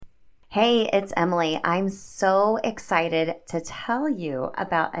Hey, it's Emily. I'm so excited to tell you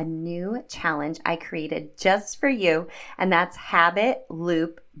about a new challenge I created just for you, and that's Habit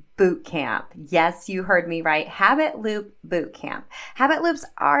Loop Boot Camp. Yes, you heard me right. Habit Loop Boot Camp. Habit loops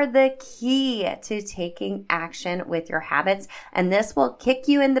are the key to taking action with your habits, and this will kick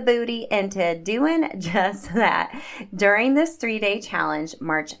you in the booty into doing just that. During this 3-day challenge,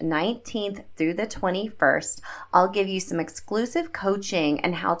 March 19th through the 21st, I'll give you some exclusive coaching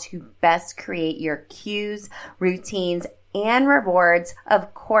and how to best create your cues, routines, and rewards,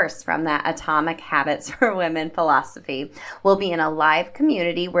 of course, from that Atomic Habits for Women philosophy. We'll be in a live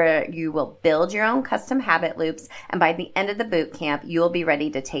community where you will build your own custom habit loops, and by the end of the boot camp, you will be ready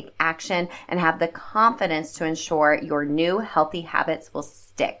to take action and have the confidence to ensure your new healthy habits will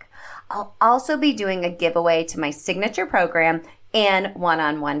stick. I'll also be doing a giveaway to my signature program and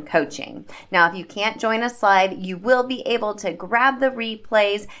one-on-one coaching. Now, if you can't join us live, you will be able to grab the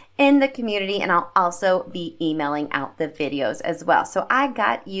replays in the community, and I'll also be emailing out the videos as well. So I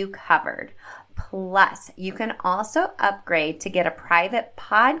got you covered. Plus, you can also upgrade to get a private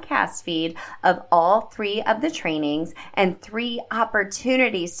podcast feed of all 3 of the trainings and 3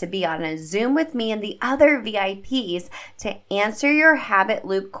 opportunities to be on a Zoom with me and the other VIPs to answer your habit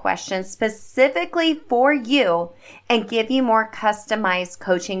loop questions specifically for you and give you more customized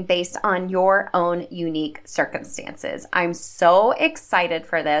coaching based on your own unique circumstances. I'm so excited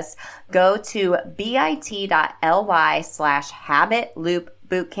for this. Go to bit.ly/habit loop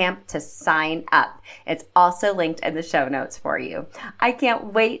bootcamp to sign up. It's also linked in the show notes for you. I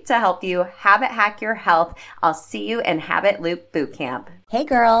can't wait to help you habit hack your health. I'll see you in Habit Loop Bootcamp. Hey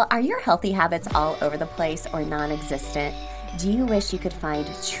girl, are your healthy habits all over the place or non-existent? Do you wish you could find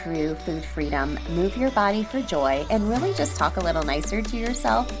true food freedom, move your body for joy, and really just talk a little nicer to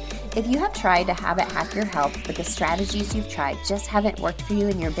yourself? If you have tried to habit hack your health, but the strategies you've tried just haven't worked for you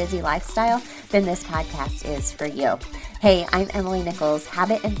in your busy lifestyle, then this podcast is for you. Hey, I'm Emily Nichols,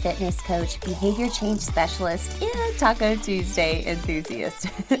 habit and fitness coach, behavior change specialist, and Taco Tuesday enthusiast.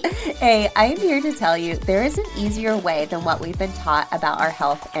 Hey, I'm here to tell you there is an easier way than what we've been taught about our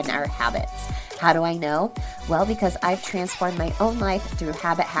health and our habits. How do I know? Well, because I've transformed my own life through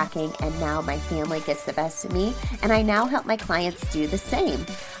habit hacking, and now my family gets the best of me, and I now help my clients do the same.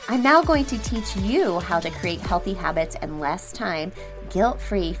 I'm now going to teach you how to create healthy habits in less time,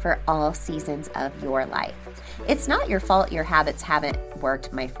 guilt-free for all seasons of your life. It's not your fault your habits haven't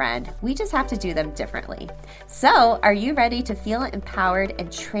worked, my friend. We just have to do them differently. So, are you ready to feel empowered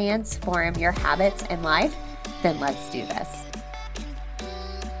and transform your habits and life? Then let's do this.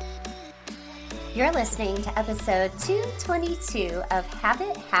 You're listening to episode 222 of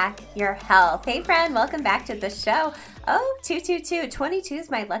Habit Hack Your Health. Hey friend, welcome back to the show. Oh, 222. 22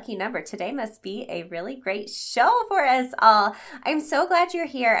 is my lucky number. Today must be a really great show for us all. I'm so glad you're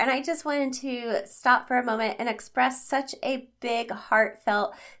here, and I just wanted to stop for a moment and express such a big,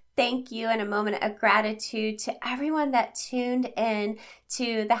 heartfelt thank you and a moment of gratitude to everyone that tuned in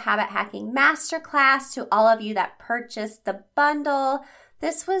to the Habit Hacking Masterclass, to all of you that purchased the bundle.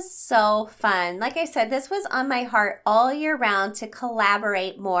 This was so fun. Like I said, this was on my heart all year round to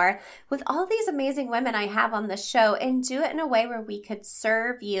collaborate more with all these amazing women I have on the show and do it in a way where we could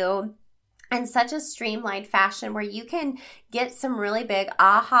serve you in such a streamlined fashion where you can get some really big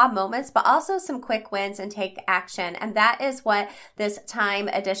aha moments, but also some quick wins and take action. And that is what this time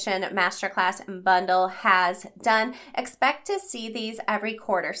edition masterclass and bundle has done. Expect to see these every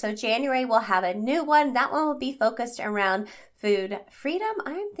quarter. So January we'll have a new one. That one will be focused around food freedom.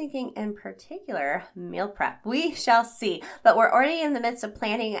 I'm thinking in particular meal prep. We shall see. But we're already in the midst of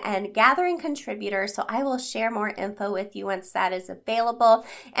planning and gathering contributors, so I will share more info with you once that is available.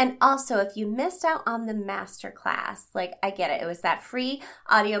 And also, if you missed out on the masterclass, like I get it, it was that free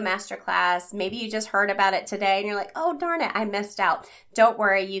audio masterclass. Maybe you just heard about it today and you're like, oh darn it, I missed out. Don't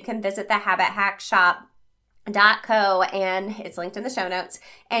worry, you can visit the Habit Hack Shop .co, and it's linked in the show notes,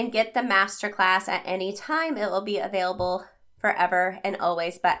 and get the masterclass at any time. It will be available forever and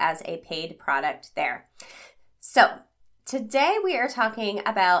always, but as a paid product there. So today we are talking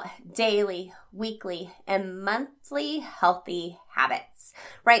about daily, weekly, and monthly healthy habits,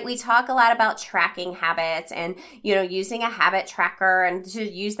 right? We talk a lot about tracking habits and, using a habit tracker and to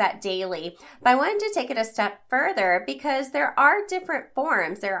use that daily. But I wanted to take it a step further because there are different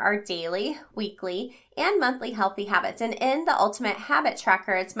forms. There are daily, weekly, and monthly healthy habits. And in the Ultimate Habit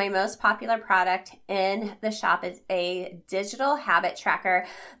Tracker, it's my most popular product in the shop. Is a digital habit tracker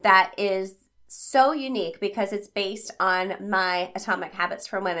that is so unique because it's based on my Atomic Habits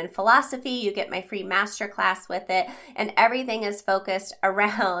for Women philosophy. You get my free masterclass with it, and everything is focused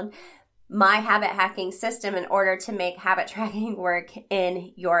around my habit hacking system in order to make habit tracking work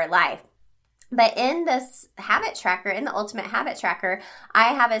in your life. But in this habit tracker, in the Ultimate Habit Tracker,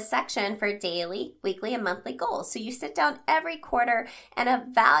 I have a section for daily, weekly, and monthly goals. So you sit down every quarter and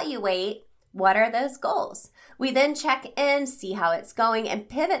evaluate what are those goals. We then check in, see how it's going, and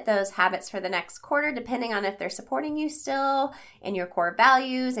pivot those habits for the next quarter, depending on if they're supporting you still in your core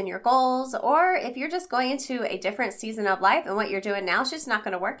values and your goals, or if you're just going into a different season of life and what you're doing now is just not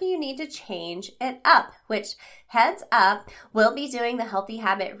going to work and you need to change it up, which, heads up, we'll be doing the Healthy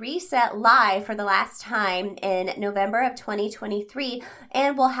Habit Reset live for the last time in November of 2023,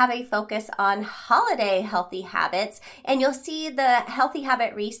 and we'll have a focus on holiday healthy habits, and you'll see the Healthy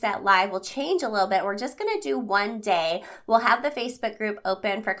Habit Reset live will change a little bit. We're just going to do one day. We'll have the Facebook group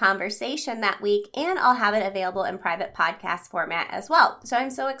open for conversation that week, and I'll have it available in private podcast format as well. So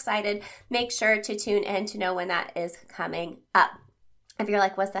I'm so excited. Make sure to tune in to know when that is coming up. If you're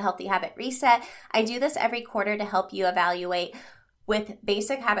like, what's the Healthy Habit Reset? I do this every quarter to help you evaluate with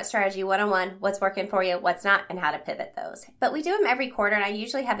basic habit strategy 101, what's working for you, what's not, and how to pivot those. But we do them every quarter, and I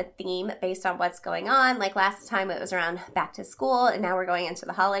usually have a theme based on what's going on. Like last time it was around back to school, and now we're going into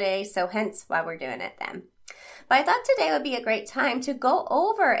the holidays, so hence why we're doing it then. But I thought today would be a great time to go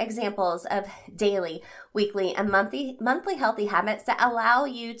over examples of daily, weekly, and monthly healthy habits that allow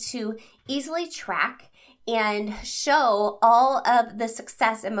you to easily track and show all of the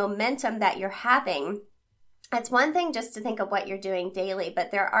success and momentum that you're having. It's one thing just to think of what you're doing daily, but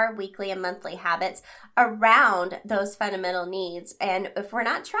there are weekly and monthly habits around those fundamental needs. And if we're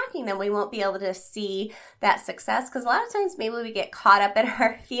not tracking them, we won't be able to see that success, because a lot of times maybe we get caught up in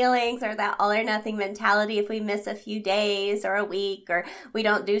our feelings or that all or nothing mentality if we miss a few days or a week, or we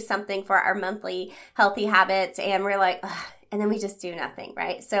don't do something for our monthly healthy habits and we're like, ugh, and then we just do nothing,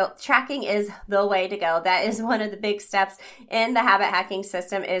 right? So tracking is the way to go. That is one of the big steps in the habit hacking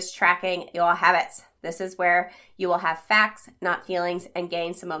system, is tracking your habits. This is where you will have facts, not feelings, and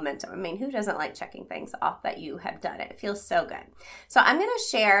gain some momentum. I mean, who doesn't like checking things off that you have done it? It feels so good. So I'm going to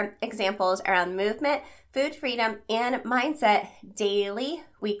share examples around movement, food freedom, and mindset, daily,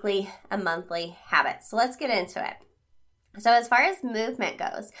 weekly, and monthly habits. So let's get into it. So as far as movement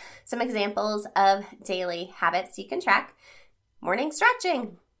goes, some examples of daily habits you can track. Morning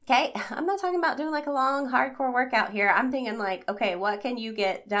stretching. Okay, I'm not talking about doing like a long hardcore workout here. I'm thinking like, okay, what can you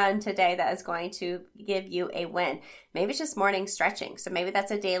get done today that is going to give you a win? Maybe it's just morning stretching. So maybe that's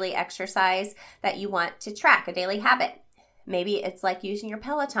a daily exercise that you want to track, a daily habit. Maybe it's like using your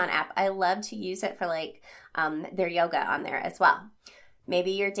Peloton app. I love to use it for like their yoga on there as well.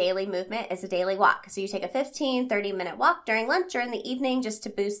 Maybe your daily movement is a daily walk. So you take a 15, 30-minute walk during lunch or in the evening just to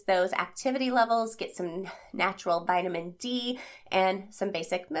boost those activity levels, get some natural vitamin D, and some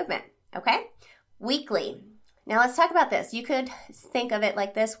basic movement, okay? Weekly. Now let's talk about this. You could think of it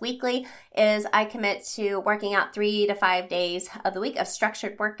like this. Weekly is I commit to working out 3 to 5 days of the week of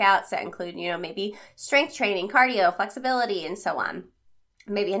structured workouts that include, maybe strength training, cardio, flexibility, and so on.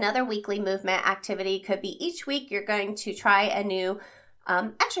 Maybe another weekly movement activity could be each week you're going to try a new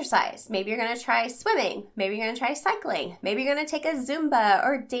exercise. Maybe you're going to try swimming. Maybe you're going to try cycling. Maybe you're going to take a Zumba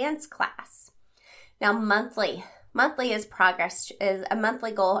or dance class. Now, monthly is progress, is a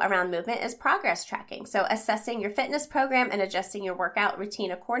monthly goal around movement is progress tracking. So assessing your fitness program and adjusting your workout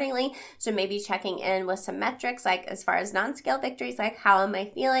routine accordingly. So maybe checking in with some metrics, like as far as non-scale victories, like how am I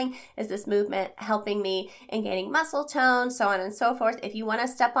feeling? Is this movement helping me in gaining muscle tone? So on and so forth. If you want to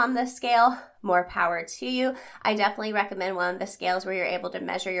step on the scale, more power to you. I definitely recommend one of the scales where you're able to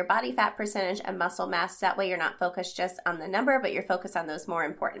measure your body fat percentage and muscle mass. That way you're not focused just on the number, but you're focused on those more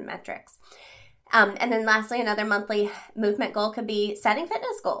important metrics. And then lastly, another monthly movement goal could be setting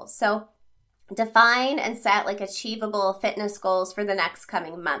fitness goals. So define and set like achievable fitness goals for the next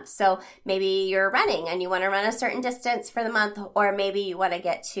coming month. So maybe you're running and you want to run a certain distance for the month, or maybe you want to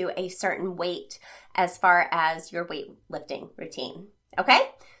get to a certain weight as far as your weightlifting routine. Okay?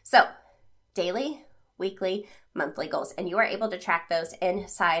 So daily, weekly, monthly goals, and you are able to track those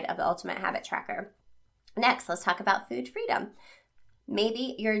inside of the Ultimate Habit Tracker. Next, let's talk about food freedom.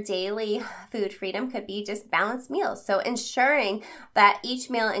 Maybe your daily food freedom could be just balanced meals. So ensuring that each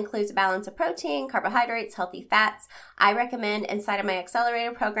meal includes a balance of protein, carbohydrates, healthy fats. I recommend inside of my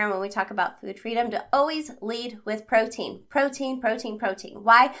accelerator program, when we talk about food freedom, to always lead with protein. Protein.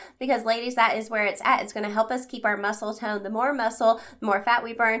 Why? Because ladies, that is where it's at. It's going to help us keep our muscle tone. The more muscle, the more fat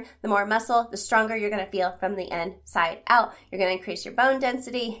we burn. The more muscle, the stronger you're going to feel from the inside out. You're going to increase your bone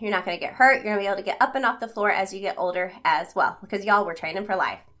density. You're not going to get hurt. You're going to be able to get up and off the floor as you get older as well. Because y'all, we're training for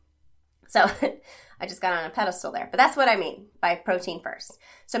life. So I just got on a pedestal there, but that's what I mean by protein first.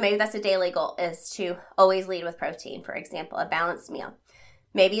 So maybe that's a daily goal, is to always lead with protein, for example, a balanced meal.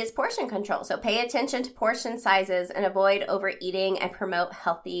 Maybe it's portion control. So pay attention to portion sizes and avoid overeating and promote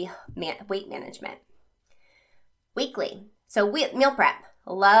healthy weight management. Weekly. So meal prep.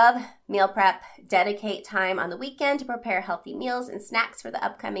 Love meal prep. Dedicate time on the weekend to prepare healthy meals and snacks for the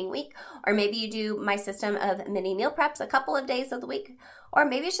upcoming week. Or maybe you do my system of mini meal preps a couple of days of the week. Or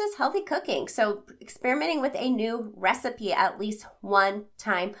maybe it's just healthy cooking. So experimenting with a new recipe at least one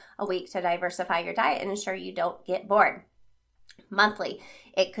time a week to diversify your diet and ensure you don't get bored. Monthly.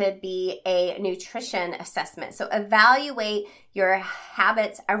 It could be a nutrition assessment. So evaluate your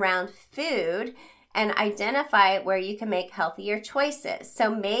habits around food and identify where you can make healthier choices.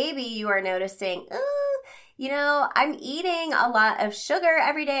 So maybe you are noticing, I'm eating a lot of sugar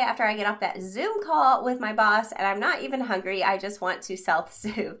every day after I get off that Zoom call with my boss and I'm not even hungry. I just want to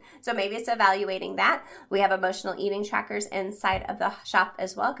self-soothe. So maybe it's evaluating that. We have emotional eating trackers inside of the shop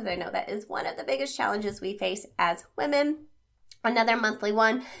as well, because I know that is one of the biggest challenges we face as women. Another monthly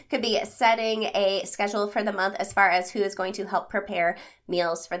one could be setting a schedule for the month as far as who is going to help prepare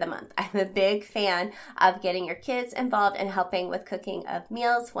meals for the month. I'm a big fan of getting your kids involved and helping with cooking of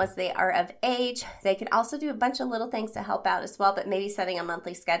meals once they are of age. They can also do a bunch of little things to help out as well, but maybe setting a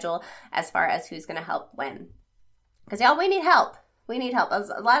monthly schedule as far as who's going to help when. Because y'all, we need help. We need help. A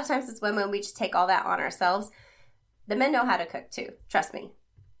lot of times as women, we just take all that on ourselves. The men know how to cook too. Trust me,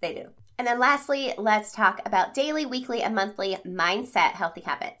 they do. And then lastly, let's talk about daily, weekly, and monthly mindset healthy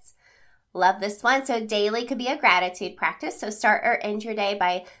habits. Love this one. So daily could be a gratitude practice. So start or end your day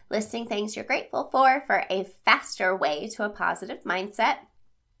by listing things you're grateful for a faster way to a positive mindset.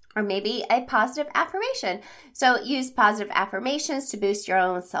 Or maybe a positive affirmation. So use positive affirmations to boost your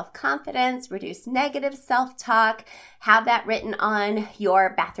own self-confidence, reduce negative self-talk, have that written on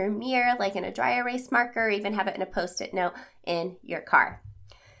your bathroom mirror, like in a dry erase marker, or even have it in a Post-it note in your car.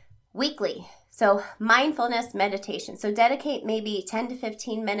 Weekly. So mindfulness meditation. So dedicate maybe 10 to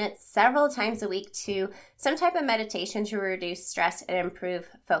 15 minutes several times a week to some type of meditation to reduce stress and improve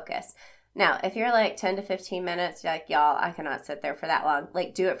focus. Now, if you're like 10 to 15 minutes, you're like, y'all, I cannot sit there for that long.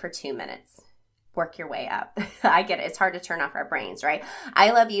 Like, do it for 2 minutes. Work your way up. I get it. It's hard to turn off our brains, right?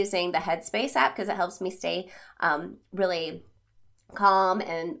 I love using the Headspace app because it helps me stay really calm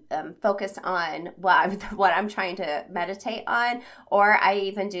and focus on what I'm trying to meditate on. Or I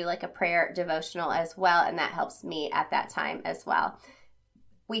even do like a prayer devotional as well, and that helps me at that time as well.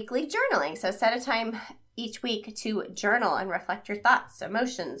 Weekly journaling. So set a time each week to journal and reflect your thoughts,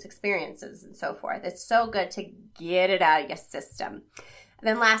 emotions, experiences, and so forth. It's so good to get it out of your system.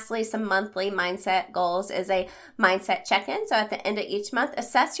 Then lastly, some monthly mindset goals is a mindset check-in. So at the end of each month,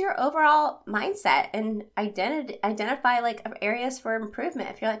 assess your overall mindset and identify like areas for improvement.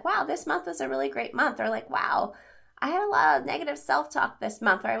 If you're like, wow, this month was a really great month, or like, wow, I had a lot of negative self-talk this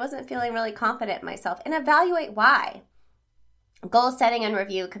month, or I wasn't feeling really confident in myself, and evaluate why. Goal setting and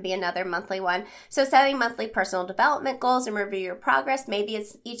review could be another monthly one. So setting monthly personal development goals and review your progress. Maybe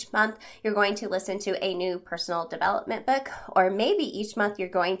it's each month you're going to listen to a new personal development book, or maybe each month you're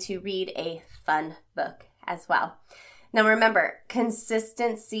going to read a fun book as well. Now remember,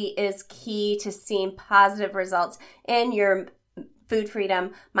 consistency is key to seeing positive results in your food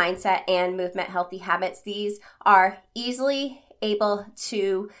freedom mindset and movement healthy habits. These are easily able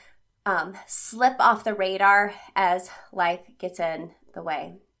to slip off the radar as life gets in the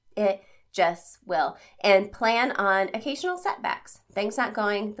way. It just will. And plan on occasional setbacks. Things not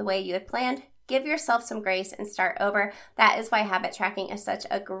going the way you had planned. Give yourself some grace and start over. That is why habit tracking is such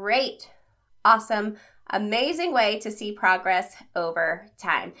a great, awesome, amazing way to see progress over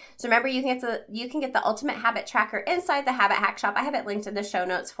time. So remember, you can get the ultimate habit tracker inside the Habit Hack Shop. I have it linked in the show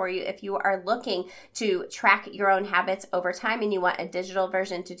notes for you if you are looking to track your own habits over time and you want a digital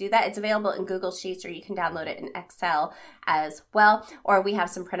version to do that. It's available in Google Sheets, or you can download it in Excel as well. Or we have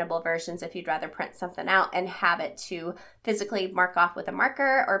some printable versions if you'd rather print something out and have it to physically mark off with a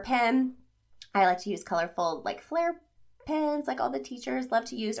marker or pen. I like to use colorful like flare pens like all the teachers love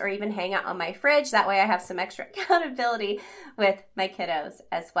to use, or even hang out on my fridge. That way I have some extra accountability with my kiddos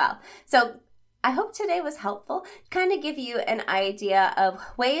as well. So I hope today was helpful to kind of give you an idea of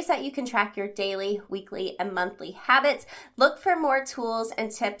ways that you can track your daily, weekly, and monthly habits. Look for more tools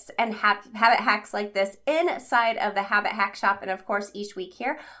and tips and habit hacks like this inside of the Habit Hack Shop, and of course each week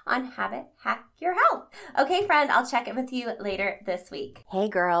here on Habit Hack Your Health. Okay, friend, I'll check in with you later this week. Hey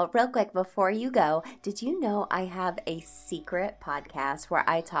girl, real quick before you go, did you know I have a secret podcast where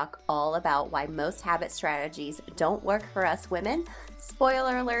I talk all about why most habit strategies don't work for us women?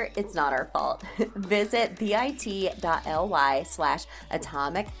 Spoiler alert, it's not our fault. Visit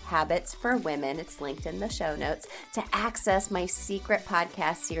bit.ly/Atomic Habits for Women. It's linked in the show notes to access my secret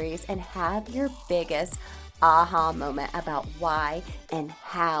podcast series and have your biggest aha moment about why and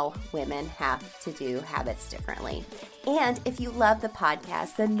how women have to do habits differently. And if you love the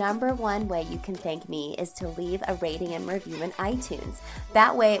podcast, the number one way you can thank me is to leave a rating and review in iTunes.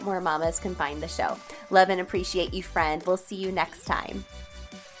 That way more mamas can find the show. Love and appreciate you, friend. We'll see you next time.